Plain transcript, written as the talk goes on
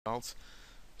results.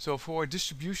 So for a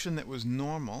distribution that was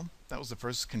normal, that was the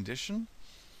first condition,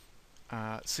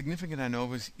 significant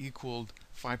ANOVAs equaled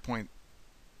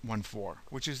 5.14,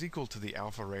 which is equal to the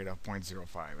alpha rate of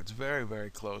 0.05. It's very,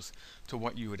 very close to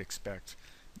what you would expect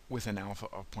with an alpha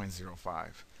of 0.05.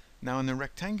 Now in the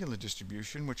rectangular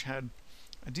distribution, which had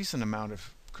a decent amount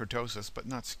of kurtosis but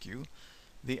not skew,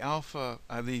 the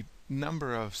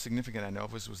number of significant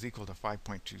ANOVAs was equal to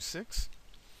 5.26.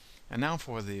 And now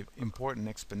for the important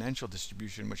exponential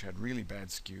distribution, which had really bad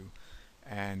skew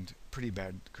and pretty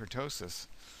bad kurtosis,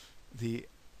 the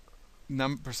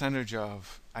percentage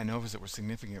of ANOVAs that were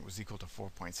significant was equal to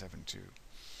 4.72.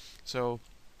 So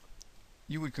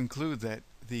you would conclude that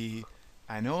the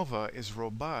ANOVA is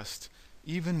robust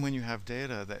even when you have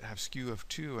data that have skew of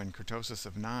 2 and kurtosis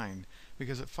of 9,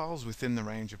 because it falls within the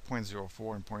range of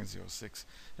 0.04 and 0.06.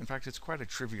 In fact, it's quite a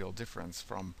trivial difference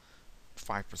from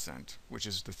 5%, which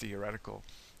is the theoretical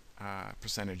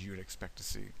percentage you would expect to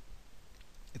see.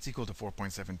 It's equal to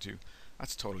 4.72.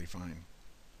 That's totally fine.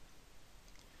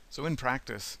 So in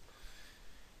practice,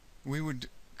 we would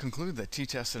conclude that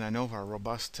t-tests and ANOVA are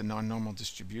robust to non-normal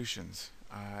distributions.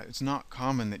 It's not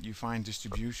common that you find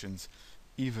distributions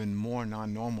even more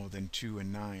non-normal than 2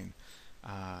 and 9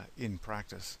 in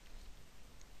practice.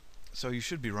 So you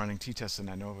should be running t-tests and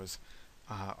ANOVAs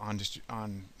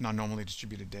on non-normally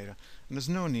distributed data. And there's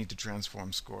no need to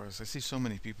transform scores. I see so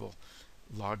many people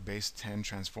log-based 10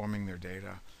 transforming their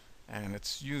data, and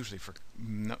it's usually for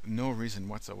no reason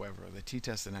whatsoever. The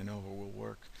t-test and ANOVA will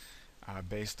work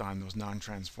based on those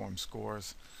non-transformed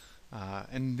scores.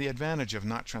 And the advantage of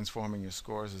not transforming your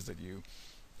scores is that you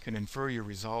can infer your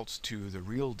results to the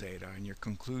real data, and your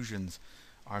conclusions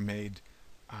are made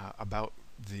about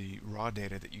the raw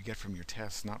data that you get from your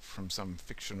tests, not from some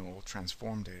fictional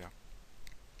transformed data.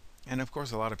 And of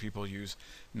course, a lot of people use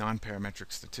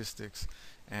non-parametric statistics,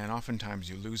 and oftentimes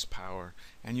you lose power,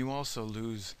 and you also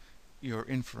lose your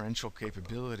inferential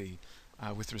capability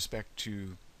with respect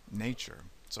to nature.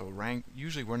 So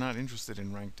usually we're not interested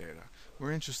in rank data.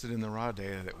 We're interested in the raw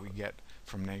data that we get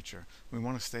from nature. We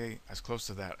want to stay as close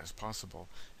to that as possible,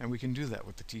 and we can do that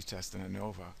with the t-test and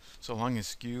ANOVA, so long as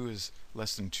skew is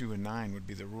less than 2 and 9 would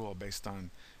be the rule based on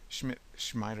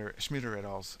Schmider et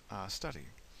al.'s study.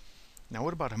 Now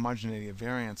what about homogeneity of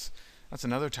variance? That's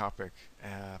another topic,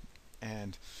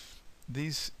 and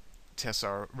these tests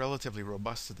are relatively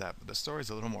robust to that, but the story is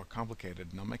a little more complicated,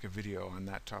 and I'll make a video on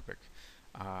that topic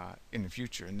in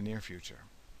the near future.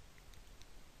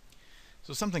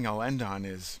 So something I'll end on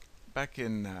is, back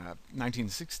in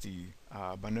 1960,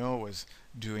 Boneau was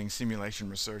doing simulation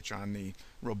research on the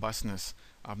robustness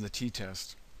of the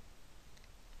t-test,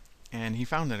 and he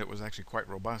found that it was actually quite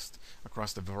robust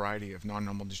across the variety of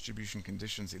non-normal distribution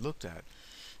conditions he looked at.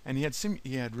 And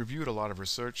he had reviewed a lot of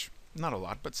research, not a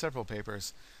lot, but several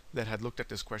papers that had looked at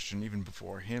this question even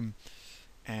before him.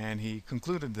 And he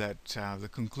concluded that the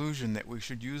conclusion that we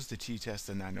should use the t-test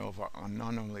and ANOVA on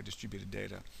non-normally distributed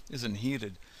data isn't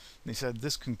heeded. And he said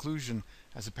this conclusion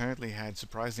has apparently had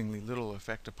surprisingly little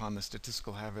effect upon the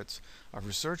statistical habits of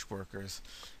research workers,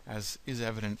 as is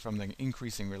evident from the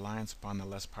increasing reliance upon the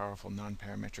less powerful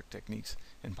non-parametric techniques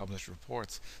in published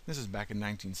reports. This is back in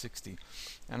 1960.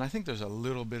 And I think there's a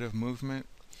little bit of movement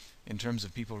in terms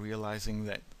of people realizing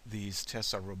that these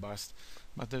tests are robust,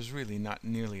 but there's really not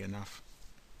nearly enough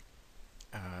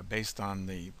based on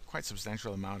the quite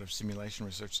substantial amount of simulation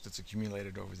research that's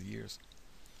accumulated over the years.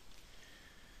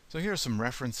 So here are some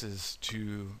references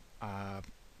to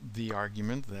the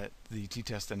argument that the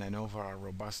t-test and ANOVA are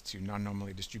robust to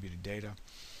non-normally distributed data.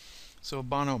 So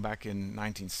Boneau, back in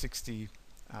 1960,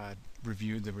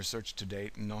 reviewed the research to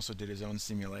date and also did his own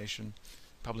simulation,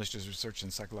 published his research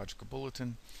in Psychological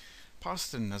Bulletin.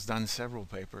 Poston has done several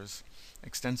papers,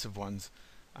 extensive ones,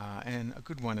 and a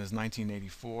good one is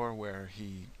 1984, where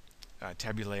he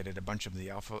tabulated a bunch of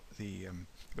the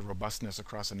robustness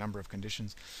across a number of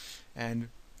conditions. And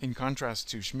in contrast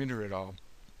to Schmider et al.,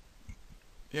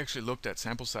 he actually looked at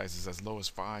sample sizes as low as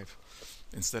 5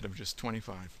 instead of just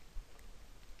 25.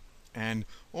 And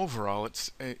overall,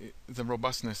 the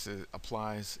robustness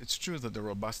applies. It's true that the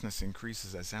robustness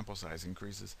increases as sample size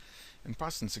increases, and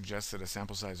Poston suggests that a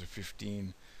sample size of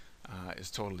 15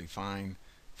 is totally fine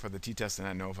for the t-test and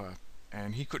ANOVA,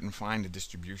 and he couldn't find a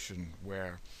distribution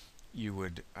where you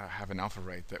would have an alpha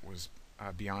rate that was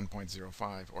beyond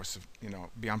 0.05 or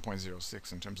beyond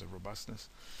 0.06 in terms of robustness.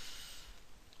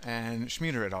 And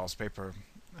Schmider et al.'s paper,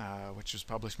 which was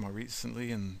published more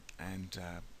recently, and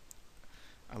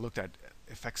I looked at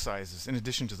effect sizes. In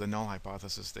addition to the null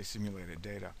hypothesis, they simulated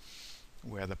data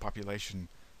where the population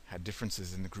had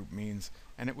differences in the group means,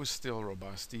 and it was still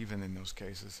robust even in those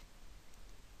cases.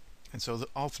 And so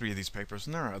all three of these papers,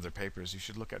 and there are other papers, you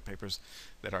should look at papers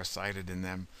that are cited in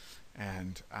them,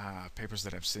 and papers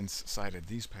that have since cited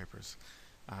these papers.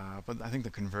 But I think the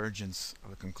convergence of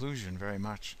the conclusion very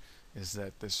much is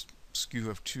that this skew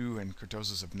of 2 and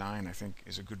kurtosis of 9, I think,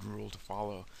 is a good rule to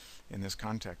follow in this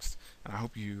context. And I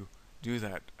hope you do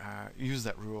that, use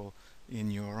that rule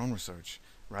in your own research,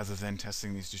 rather than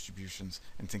testing these distributions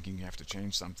and thinking you have to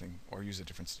change something or use a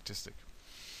different statistic.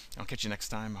 I'll catch you next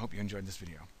time. I hope you enjoyed this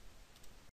video.